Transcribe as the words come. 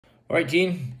All right,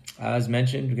 Gene, as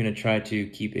mentioned, we're going to try to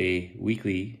keep a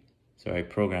weekly,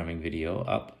 programming video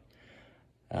up.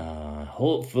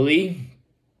 Hopefully,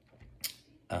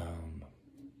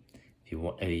 if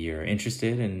you're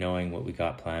interested in knowing what we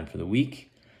got planned for the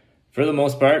week, for the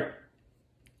most part,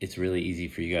 it's really easy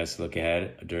for you guys to look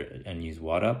ahead and use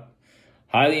WattUp.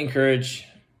 Highly encourage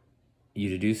you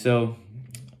to do so,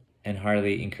 and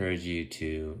highly encourage you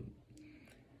to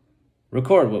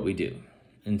record what we do.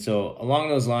 And so along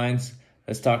those lines,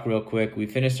 let's talk real quick. We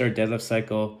finished our deadlift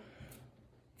cycle.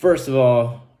 First of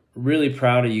all, really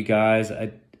proud of you guys.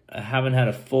 I haven't had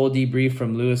a full debrief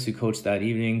from Lewis, who coached that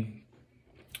evening.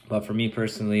 But for me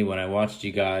personally, when I watched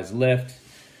you guys lift,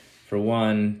 for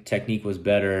one, technique was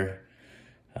better.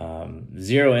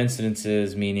 Zero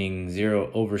incidences, meaning zero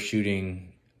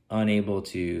overshooting, unable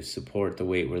to support the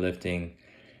weight we're lifting.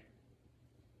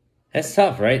 That's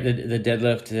tough, right? The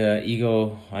deadlift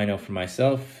ego, I know for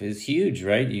myself, is huge,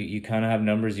 right? You kind of have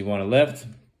numbers you want to lift,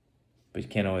 but you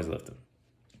can't always lift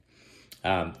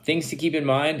them. Things to keep in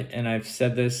mind, and I've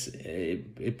said this,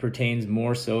 it pertains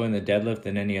more so in the deadlift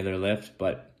than any other lift,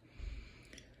 but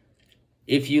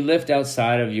if you lift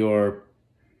outside of your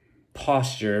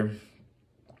posture,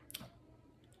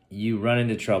 you run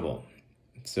into trouble.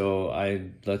 So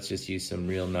let's just use some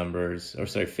real numbers,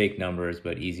 fake numbers,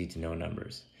 but easy to know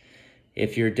numbers.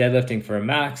 If you're deadlifting for a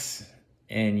max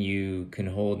and you can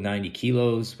hold 90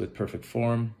 kilos with perfect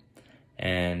form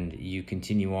and you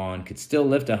continue on, could still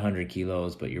lift 100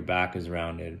 kilos, but your back is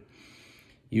rounded,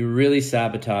 you really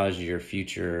sabotage your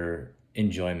future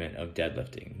enjoyment of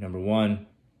deadlifting. Number one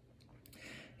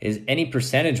is any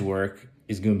percentage work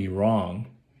is going to be wrong,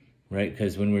 right?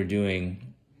 Because when we're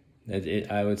doing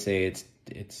it, I would say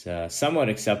it's somewhat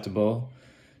acceptable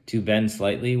to bend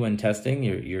slightly when testing.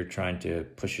 You're trying to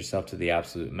push yourself to the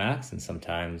absolute max, and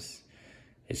sometimes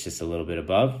it's just a little bit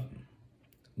above.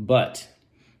 But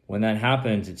when that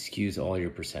happens, it skews all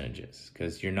your percentages,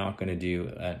 because you're not going to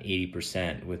do an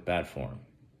 80% with bad form,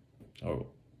 or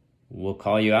we'll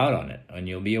call you out on it and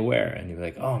you'll be aware and you'll be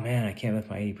like, oh man, I can't lift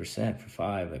my 80% for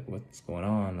 5. Like, what's going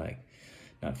on? Like,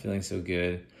 not feeling so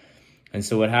good. And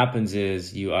so what happens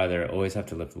is you either always have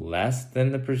to lift less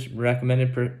than the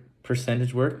recommended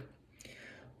percentage work,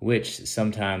 which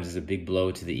sometimes is a big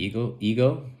blow to the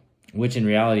ego, which in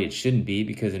reality it shouldn't be,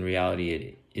 because in reality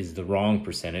it is the wrong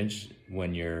percentage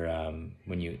when you're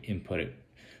when you input it,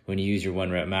 when you use your 1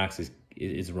 rep max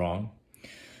is wrong.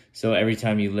 So every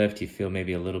time you lift, you feel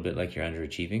maybe a little bit like you're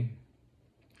underachieving,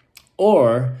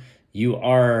 or you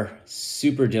are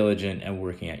super diligent and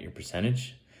working at your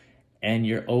percentage, and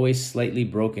you're always slightly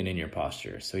broken in your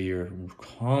posture. So you're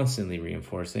constantly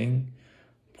reinforcing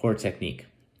poor technique,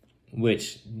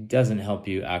 which doesn't help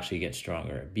you actually get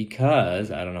stronger.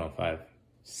 Because, I don't know if I've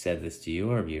said this to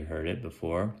you or if you heard it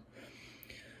before,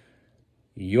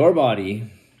 your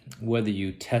body, whether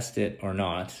you test it or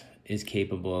not, is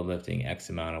capable of lifting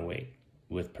X amount of weight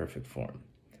with perfect form.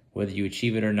 Whether you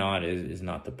achieve it or not is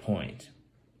not the point.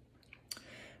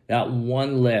 That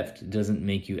one lift doesn't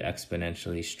make you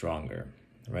exponentially stronger,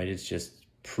 right? It just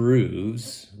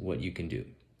proves what you can do.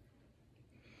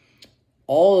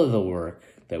 All of the work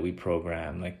that we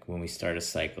program, like when we start a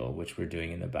cycle, which we're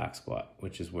doing in the back squat,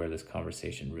 which is where this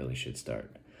conversation really should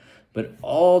start. But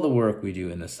all the work we do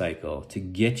in the cycle to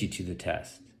get you to the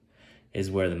test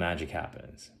is where the magic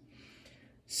happens.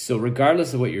 So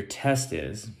regardless of what your test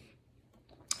is,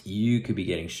 you could be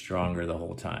getting stronger the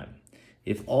whole time.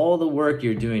 If all the work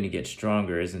you're doing to get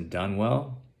stronger isn't done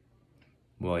well,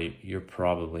 you're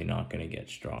probably not going to get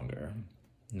stronger,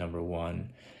 number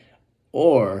one.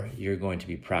 Or you're going to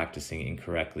be practicing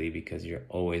incorrectly because you're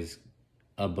always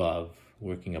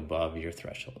working above your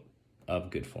threshold of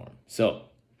good form. So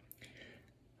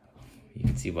you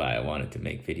can see why I wanted to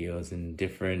make videos and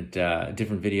different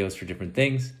videos for different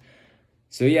things.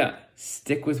 So yeah,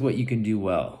 stick with what you can do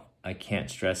well. I can't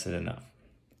stress it enough.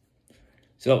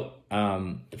 So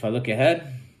if I look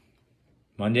ahead,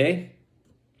 Monday,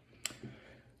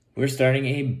 we're starting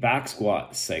a back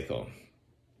squat cycle.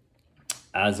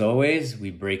 As always, we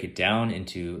break it down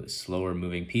into slower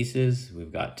moving pieces.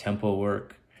 We've got tempo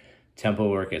work. Tempo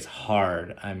work is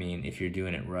hard. I mean, if you're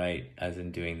doing it right, as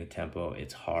in doing the tempo,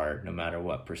 it's hard no matter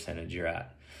what percentage you're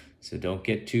at. So don't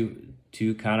get too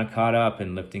kind of caught up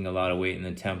in lifting a lot of weight in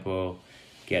the tempo.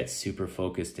 Get super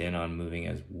focused in on moving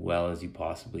as well as you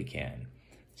possibly can.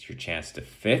 It's your chance to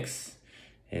fix.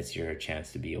 It's your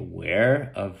chance to be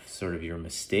aware of sort of your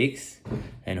mistakes,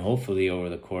 and hopefully over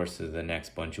the course of the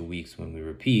next bunch of weeks when we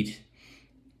repeat,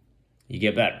 you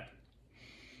get better.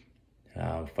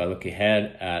 If I look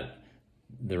ahead at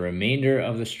the remainder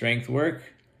of the strength work,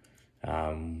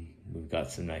 we've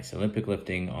got some nice Olympic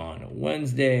lifting on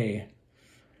Wednesday.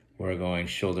 We're going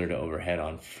shoulder to overhead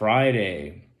on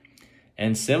Friday.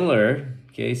 And similar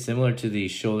to the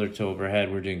shoulder to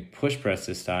overhead, we're doing push press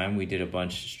this time. We did a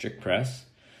bunch strict press.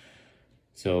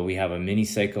 So we have a mini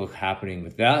cycle happening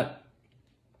with that.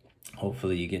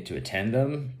 Hopefully you get to attend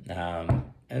them.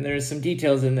 And there's some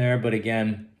details in there, but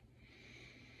again,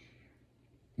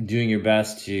 doing your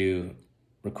best to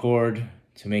record,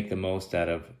 to make the most out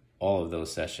of all of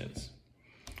those sessions.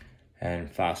 And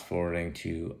fast forwarding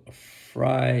to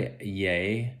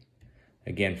Friday,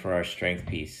 again for our strength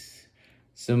piece,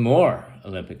 some more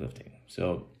Olympic lifting.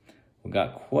 So we've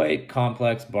got quite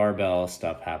complex barbell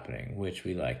stuff happening, which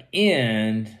we like.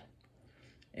 And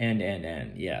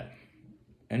yeah.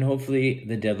 And hopefully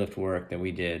the deadlift work that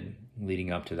we did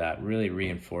leading up to that really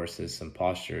reinforces some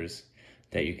postures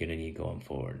that you're gonna need going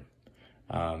forward.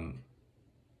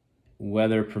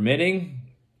 Weather permitting,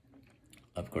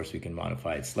 of course we can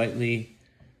modify it slightly.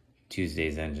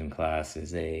 Tuesday's engine class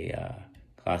is a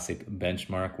classic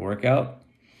benchmark workout,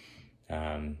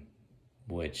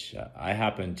 which I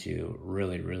happen to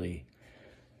really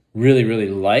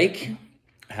like.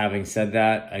 Having said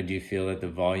that, I do feel that the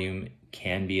volume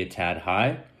can be a tad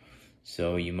high,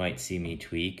 so you might see me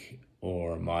tweak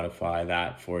or modify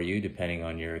that for you depending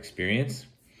on your experience,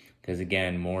 because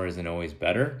again, more isn't always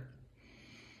better.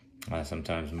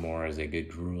 Sometimes more is a good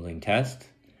grueling test,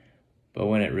 but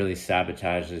when it really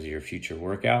sabotages your future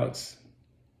workouts,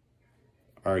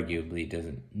 arguably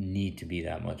doesn't need to be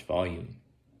that much volume.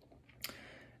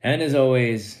 And as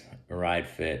always, Ride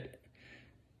Fit.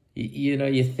 You know,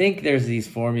 you think there's these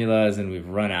formulas and we've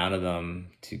run out of them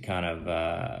to kind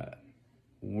of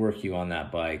work you on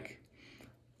that bike,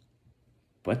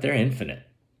 but they're infinite.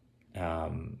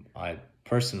 I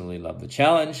personally love the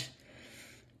challenge,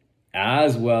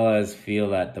 as well as feel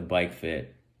that the bike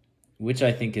fit, which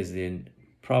I think is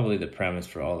probably the premise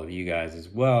for all of you guys as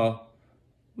well,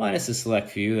 minus a select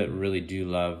few that really do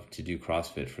love to do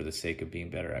CrossFit for the sake of being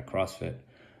better at CrossFit.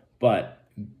 But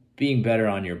being better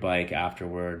on your bike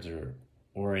afterwards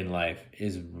or in life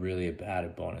is really a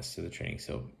added bonus to the training.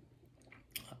 So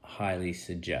highly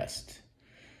suggest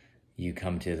you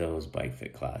come to those bike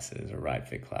fit classes or ride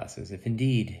fit classes if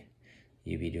indeed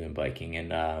you be doing biking.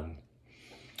 And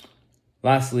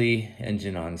lastly,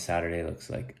 engine on Saturday looks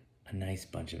like a nice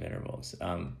bunch of intervals.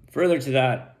 Further to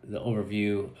that, the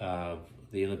overview of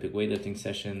the Olympic weightlifting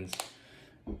sessions,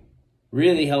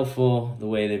 really helpful the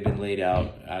way they've been laid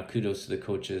out. Kudos to the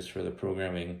coaches for the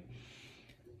programming.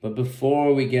 But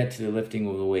before we get to the lifting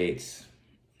of the weights,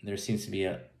 there seems to be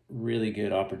a really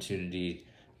good opportunity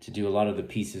to do a lot of the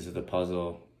pieces of the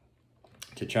puzzle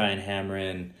to try and hammer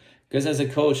in. Because as a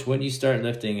coach, when you start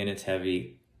lifting and it's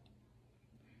heavy,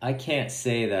 I can't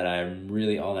say that I'm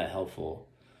really all that helpful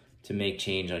to make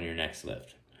change on your next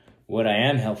lift. What I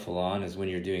am helpful on is when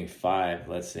you're doing 5,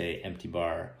 let's say, empty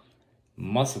bar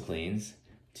muscle cleans,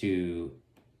 to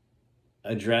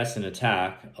address and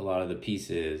attack a lot of the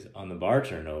pieces on the bar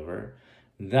turnover.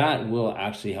 That will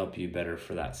actually help you better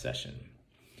for that session.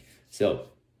 So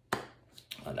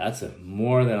that's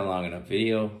more than a long enough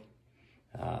video.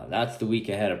 That's the week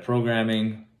ahead of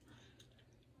programming.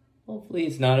 Hopefully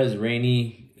it's not as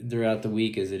rainy throughout the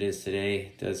week as it is today.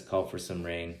 It does call for some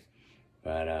rain,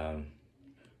 but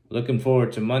looking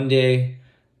forward to Monday.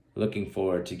 Looking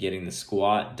forward to getting the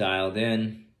squat dialed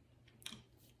in.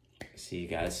 See you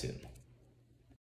guys soon.